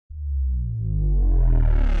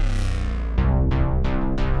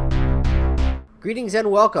Greetings and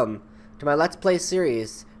welcome to my Let's Play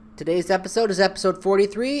series. Today's episode is episode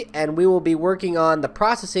 43, and we will be working on the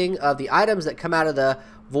processing of the items that come out of the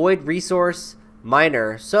Void Resource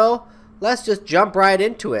Miner. So, let's just jump right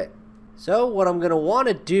into it. So, what I'm going to want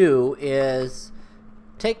to do is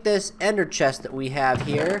take this ender chest that we have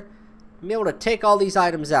here, and be able to take all these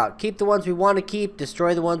items out. Keep the ones we want to keep,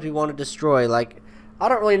 destroy the ones we want to destroy. Like, I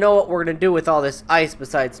don't really know what we're going to do with all this ice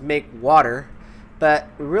besides make water. But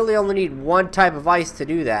we really only need one type of ice to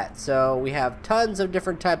do that. So we have tons of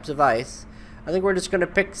different types of ice. I think we're just going to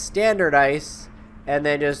pick standard ice and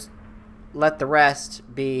then just let the rest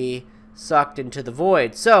be sucked into the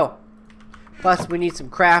void. So, plus we need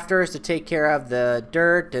some crafters to take care of the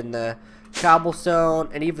dirt and the cobblestone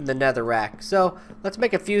and even the netherrack. So let's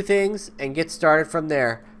make a few things and get started from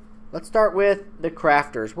there. Let's start with the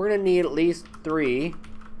crafters. We're going to need at least 3.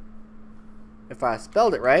 If I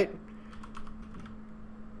spelled it right.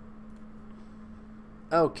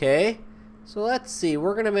 Okay, so let's see,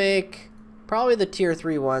 we're going to make probably the tier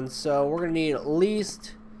 3 ones, so we're going to need at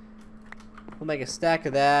least, we'll make a stack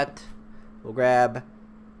of that, we'll grab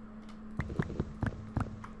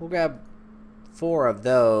 4 of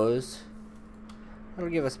those,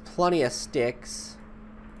 that'll give us plenty of sticks,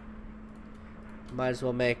 might as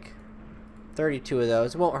well make 32 of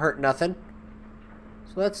those, it won't hurt nothing.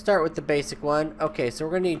 So let's start with the basic one. Okay, so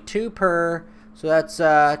we're going to need 2 per, so that's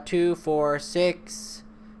 2, 4, 6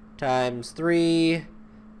 times 3.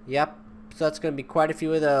 Yep, so that's going to be quite a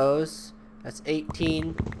few of those. That's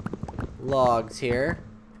 18 logs here.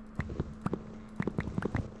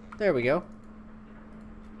 There we go.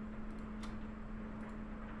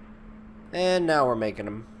 And now we're making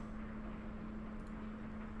them.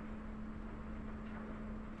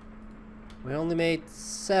 We only made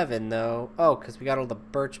 7 though. Oh, because we got all the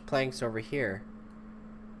birch planks over here.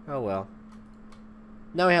 Oh well.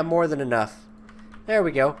 Now we have more than enough. There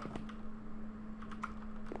we go.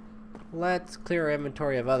 Let's clear our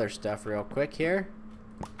inventory of other stuff real quick here.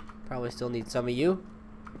 Probably still need some of you.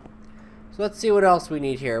 So let's see what else we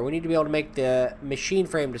need here. We need to be able to make the machine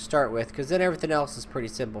frame to start with, because then everything else is pretty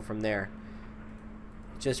simple from there.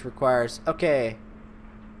 It just requires... Okay.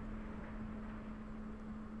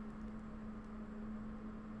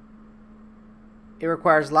 It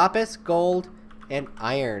requires lapis, gold, and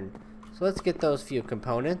iron. So let's get those few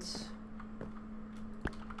components.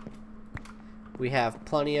 We have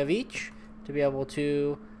plenty of each to be able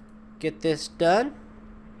to get this done.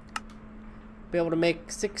 Be able to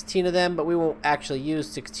make 16 of them, but we won't actually use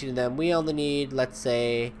 16 of them. We only need, let's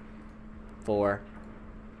say, 4.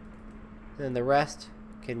 Then the rest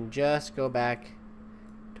can just go back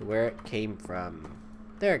to where it came from.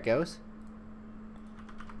 There it goes.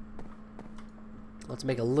 Let's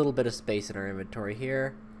make a little bit of space in our inventory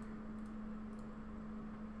here.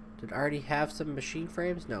 Did I already have some machine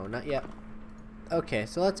frames? No, not yet. Okay,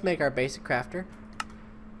 so let's make our basic crafter.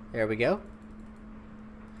 There we go.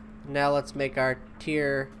 Now let's make our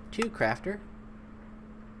tier 2 crafter.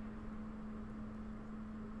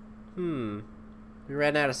 We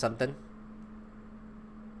ran out of something.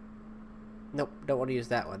 Nope, don't want to use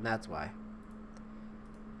that one, that's why.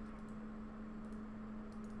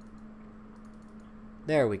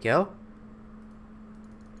 There we go.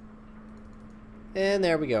 And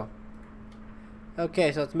there we go.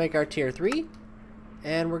 Okay, so let's make our tier 3.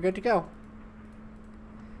 And we're good to go.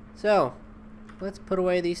 So, let's put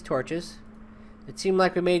away these torches. It seemed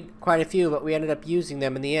like we made quite a few, but we ended up using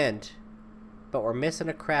them in the end. But we're missing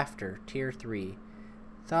a crafter, tier 3.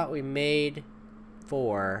 Thought we made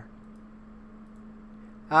 4.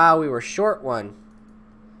 Ah, we were short one.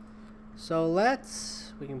 So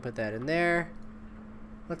we can put that in there.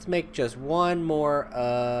 Let's make just 1 more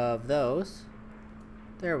of those.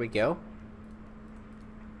 There we go.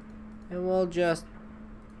 And we'll just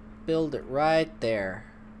build it right there.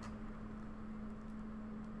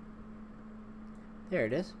 There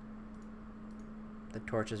it is. The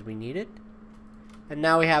torches we needed. And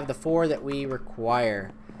now we have the 4 that we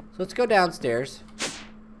require. So let's go downstairs.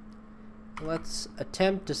 Let's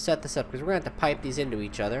attempt to set this up, because we're going to have to pipe these into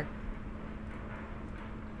each other.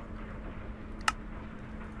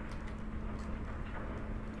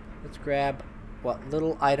 Let's grab what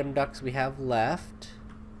little item ducts we have left.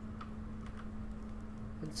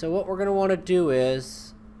 And so what we're going to want to do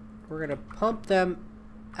is we're going to pump them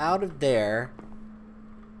out of there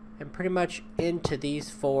and pretty much into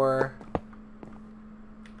these 4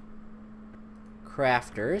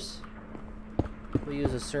 crafters. We'll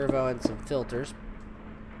use a servo and some filters.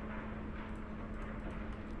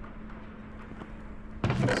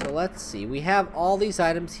 So let's see. We have all these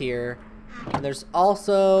items here. And there's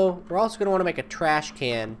also, we're also going to want to make a trash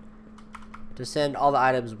can to send all the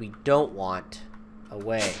items we don't want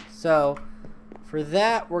away. So for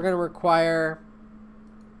that, we're going to require,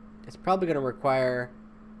 it's probably going to require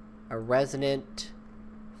a resonant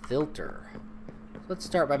filter. So let's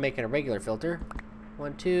start by making a regular filter.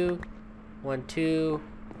 1, 2, 1, 2.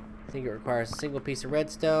 I think it requires a single piece of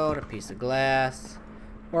redstone, a piece of glass,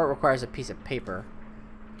 or it requires a piece of paper.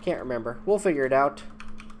 Can't remember. We'll figure it out.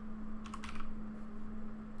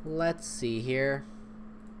 Let's see here.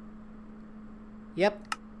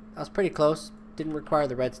 Yep, I was pretty close. Didn't require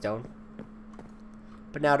the redstone.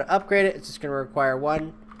 But now to upgrade it, it's just going to require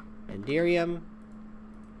 1 Enderium.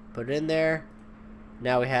 Put it in there.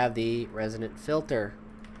 Now we have the resonant filter.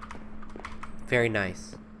 Very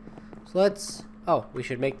nice. So let's... Oh, we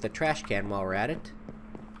should make the trash can while we're at it.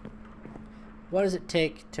 What does it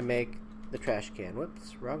take to make the trash can?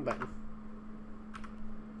 Whoops, wrong button.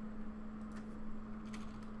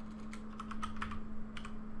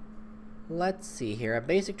 Let's see here. A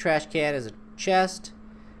basic trash can is a chest.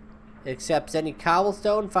 It accepts any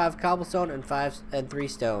cobblestone, 5 cobblestone, and 3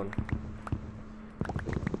 stone.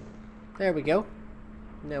 There we go.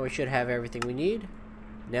 Now we should have everything we need.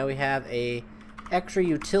 Now we have a extra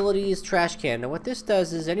utilities trash can. Now what this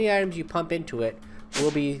does is any items you pump into it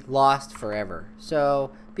will be lost forever.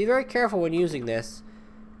 So be very careful when using this,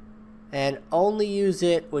 and only use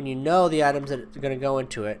it when you know the items that are going to go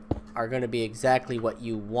into it are going to be exactly what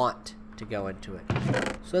you want to go into it.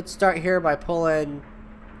 So let's start here by pulling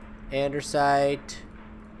andesite,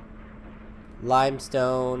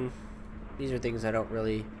 limestone. These are things I don't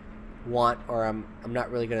really want, or I'm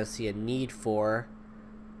not really going to see a need for.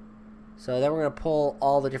 So then we're going to pull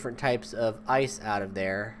all the different types of ice out of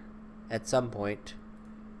there at some point.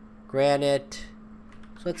 Granite.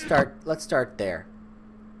 So let's start there.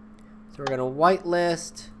 So we're going to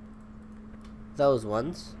whitelist those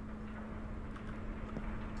ones.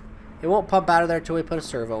 It won't pump out of there until we put a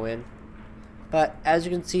servo in. But as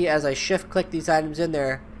you can see, as I shift click these items in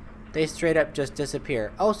there, they straight up just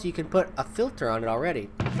disappear. Oh, so you can put a filter on it already.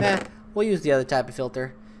 We'll use the other type of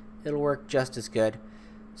filter. It'll work just as good.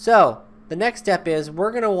 So the next step is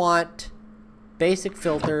we're going to want basic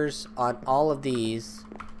filters on all of these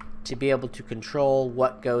to be able to control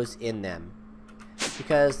what goes in them.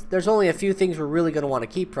 Because there's only a few things we're really going to want to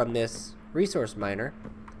keep from this resource miner.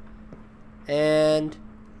 And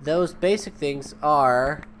those basic things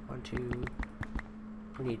are 1, 2,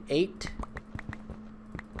 we need 8.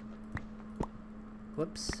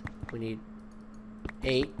 Whoops, we need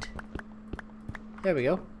 8. There we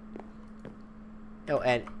go. Oh,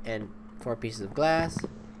 and 4 pieces of glass.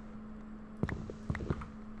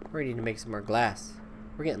 We need to make some more glass.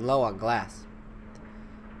 We're getting low on glass.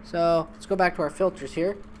 So let's go back to our filters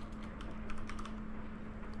here.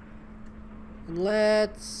 And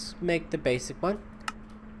let's make the basic one.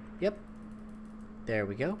 Yep. There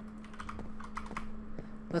we go.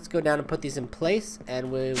 Let's go down and put these in place,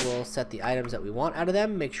 and we will set the items that we want out of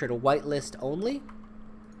them. Make sure to whitelist only.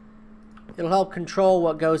 It'll help control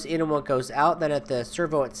what goes in and what goes out. Then at the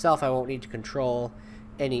servo itself, I won't need to control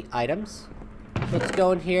any items. Let's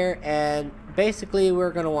go in here, and basically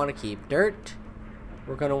we're going to want to keep dirt.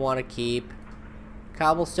 We're going to want to keep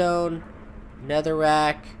cobblestone,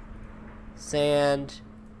 netherrack, sand,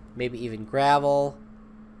 maybe even gravel.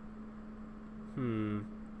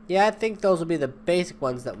 Yeah, I think those will be the basic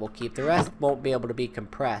ones that we'll keep. The rest won't be able to be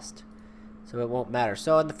compressed, so it won't matter.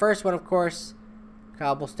 So in the first one, of course,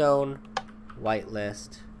 cobblestone,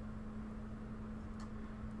 whitelist.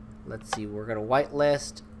 Let's see, we're going to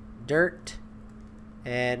whitelist dirt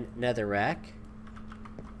and netherrack.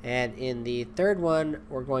 And in the third one,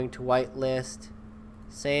 we're going to whitelist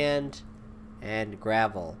sand and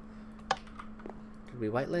gravel. Did we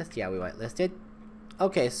whitelist? Yeah, we whitelisted.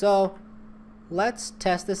 Okay, so let's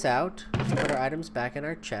test this out. Let's put our items back in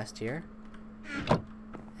our chest here.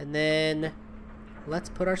 And then let's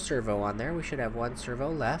put our servo on there. We should have 1 servo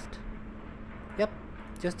left. Yep,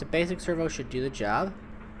 just a basic servo should do the job.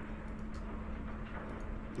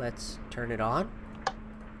 Let's turn it on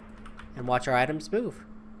and watch our items move.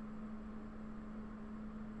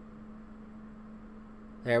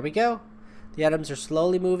 There we go. The items are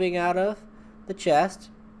slowly moving out of the chest.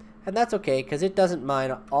 And that's okay, because it doesn't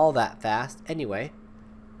mine all that fast anyway.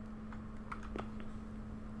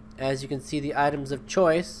 As you can see, the items of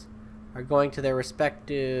choice are going to their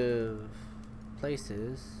respective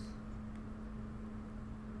places.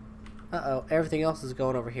 Uh-oh, everything else is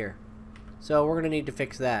going over here. So we're going to need to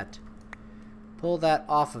fix that. Pull that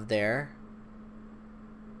off of there.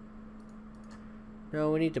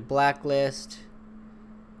 No, we need to blacklist.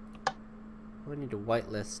 We need to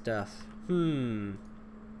whitelist stuff.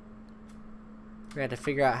 We have to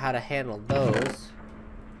figure out how to handle those.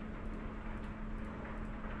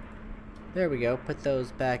 There we go. Put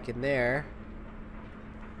those back in there.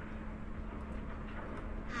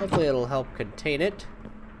 Hopefully it'll help contain it.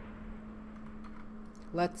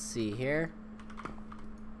 Let's see here.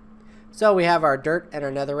 So we have our dirt and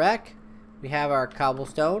our netherrack. We have our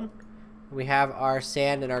cobblestone. We have our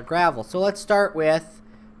sand and our gravel. So let's start with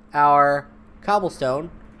our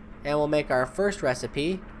cobblestone. And we'll make our first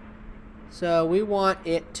recipe. So we want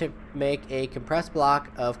it to make a compressed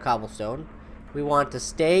block of cobblestone. We want to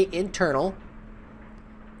stay internal.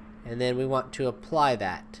 And then we want to apply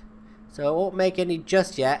that. So it won't make any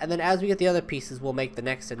just yet. And then as we get the other pieces, we'll make the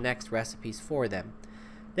next and next recipes for them.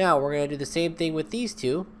 Now we're going to do the same thing with these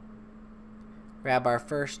two. Grab our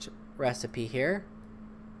first recipe here.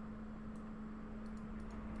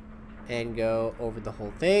 And go over the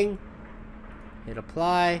whole thing. Hit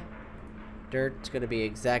apply. Dirt's going to be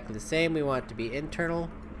exactly the same. We want it to be internal.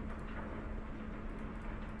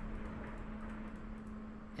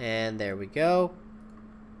 And there we go.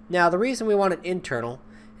 Now the reason we want it internal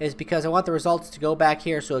is because I want the results to go back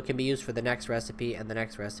here so it can be used for the next recipe and the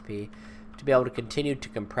next recipe to be able to continue to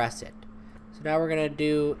compress it. So now we're going to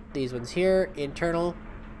do these ones here, internal.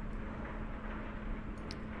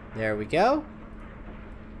 There we go.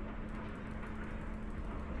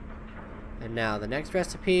 And now the next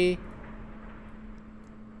recipe.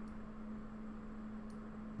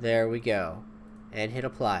 There we go. And hit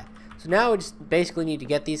apply. So now we just basically need to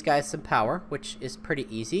get these guys some power, which is pretty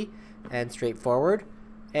easy and straightforward.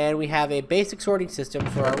 And we have a basic sorting system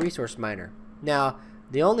for our resource miner. Now,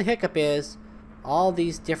 the only hiccup is all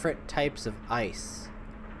these different types of ice.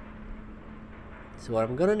 So what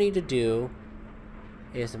I'm going to need to do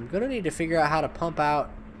is I'm going to need to figure out how to pump out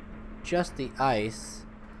just the ice,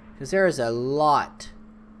 because there is a lot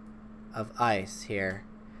of ice here.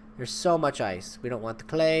 There's so much ice. We don't want the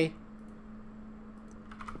clay.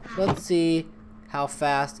 So let's see how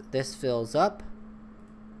fast this fills up.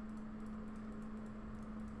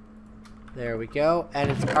 There we go. And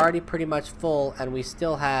it's already pretty much full, and we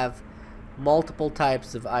still have multiple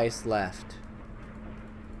types of ice left.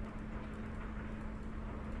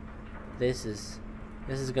 This is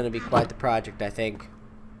going to be quite the project, I think,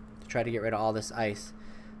 to try to get rid of all this ice.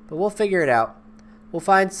 But we'll figure it out. We'll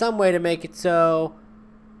find some way to make it so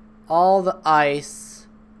all the ice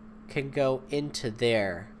can go into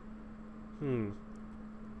there.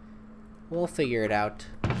 We'll figure it out.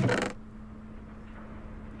 So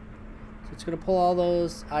it's going to pull all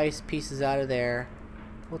those ice pieces out of there.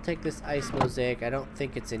 We'll take this ice mosaic. I don't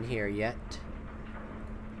think it's in here yet.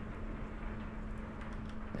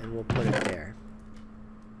 And we'll put it there.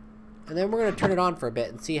 And then we're going to turn it on for a bit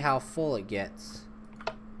and see how full it gets.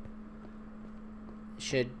 It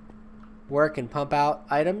should work and pump out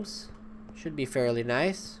items. Should be fairly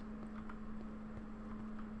nice.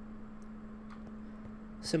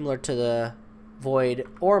 Similar to the void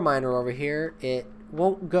ore miner over here, it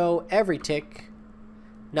won't go every tick.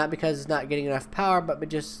 Not because it's not getting enough power, but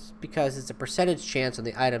just because it's a percentage chance on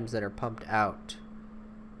the items that are pumped out.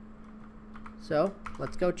 So,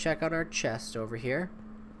 let's go check on our chest over here.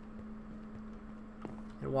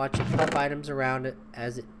 And watch it pump items around it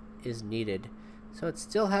as it is needed. So it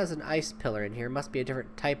still has an ice pillar in here. Must be a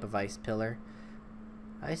different type of ice pillar.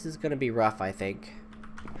 Ice is going to be rough, I think.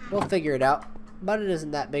 We'll figure it out, but it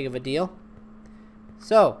isn't that big of a deal.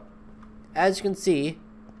 So, as you can see,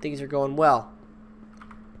 things are going well.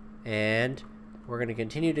 And we're going to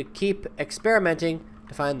continue to keep experimenting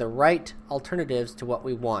to find the right alternatives to what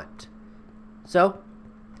we want. So,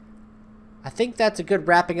 I think that's a good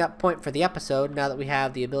wrapping up point for the episode now that we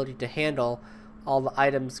have the ability to handle all the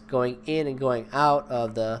items going in and going out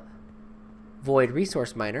of the void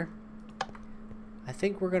resource miner. I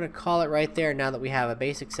think we're going to call it right there now that we have a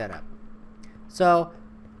basic setup. So,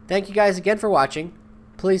 thank you guys again for watching.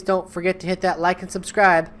 Please don't forget to hit that like and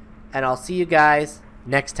subscribe, and I'll see you guys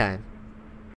next time.